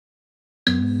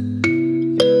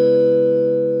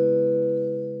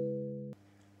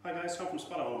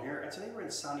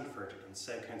Sandyford in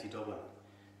South County Dublin.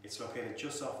 It's located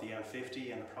just off the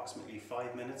M50 and approximately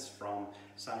 5 minutes from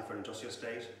Sandyford Industrial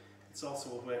Estate. It's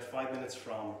also about 5 minutes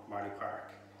from Marley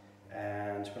Park.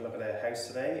 And we're going to look at a house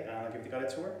today and I'll give the guy a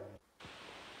tour.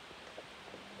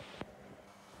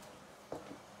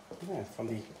 Yeah, from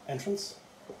the entrance,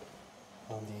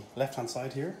 on the left hand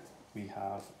side here, we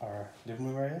have our living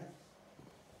room area,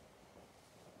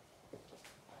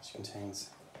 which contains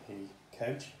a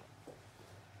couch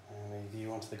and a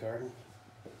view onto the garden.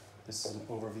 This is an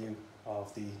overview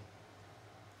of the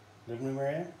living room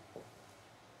area.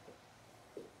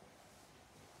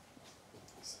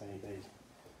 So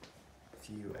a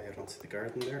view out onto the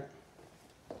garden there.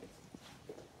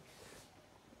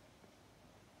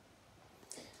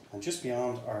 And just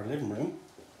beyond our living room,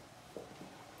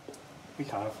 we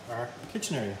have our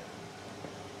kitchen area,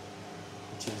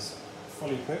 which is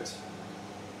fully equipped.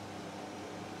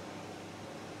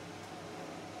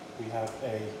 We have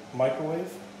a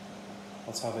microwave,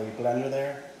 also have a blender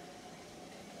there.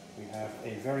 We have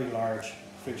a very large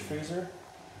fridge freezer.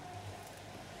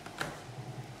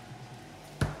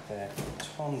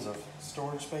 Tons of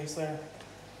storage space there.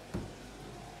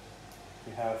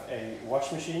 We have a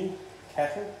washing machine,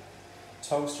 kettle,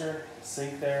 toaster,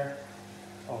 sink there.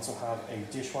 Also have a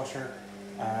dishwasher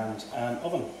and an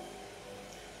oven.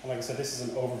 And like I said, this is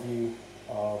an overview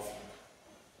of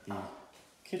the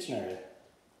kitchen area.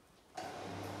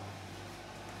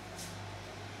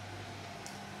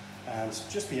 And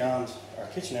just beyond our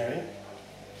kitchen area,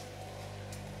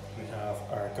 we have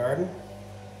our garden.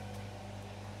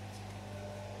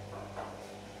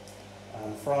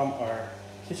 And from our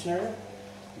kitchen area,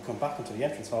 we come back into the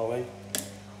entrance hallway.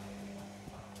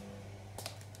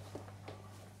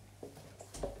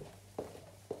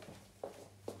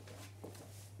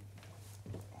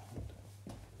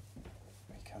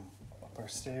 We come up our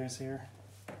stairs here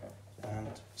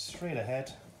and straight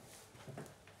ahead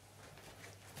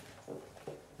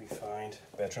we find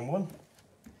bedroom 1,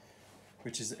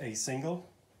 which is a single.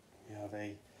 We have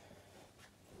a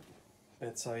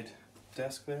bedside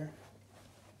desk there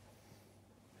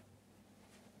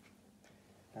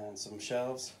and some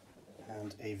shelves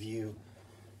and a view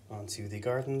onto the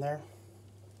garden there.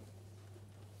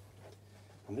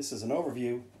 And this is an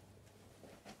overview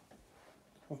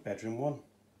of bedroom 1.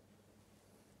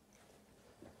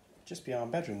 Just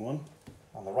beyond bedroom 1,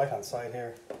 on the right hand side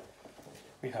here,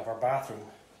 we have our bathroom,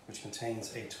 which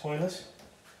contains a toilet,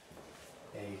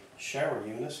 a shower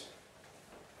unit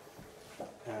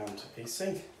and a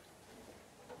sink.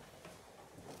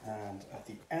 And at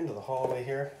the end of the hallway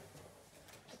here,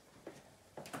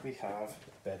 we have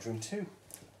bedroom 2,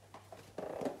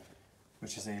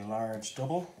 which is a large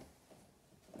double.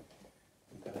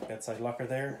 We've got a bedside locker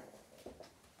there.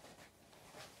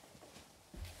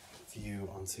 View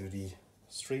onto the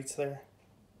streets there.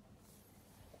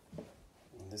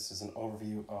 And this is an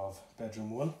overview of bedroom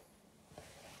 1.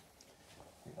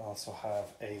 We also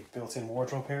have a built-in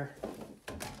wardrobe here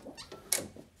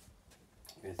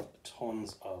with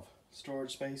tons of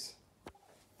storage space.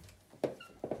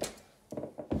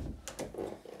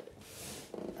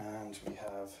 And we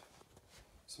have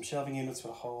some shelving units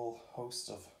with a whole host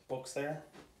of books there.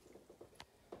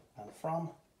 And from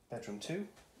bedroom 2,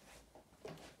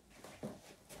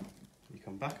 we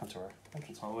come back onto our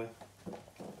entrance hallway.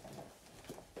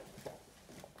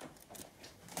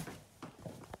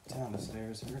 Down the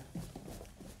stairs here.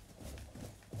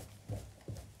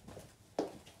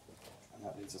 And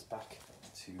that leads us back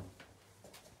to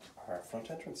our front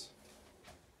entrance.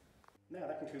 Now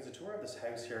that concludes the tour of this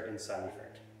house here in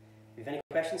Sandyford. If you have any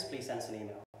questions, please send us an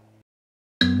email.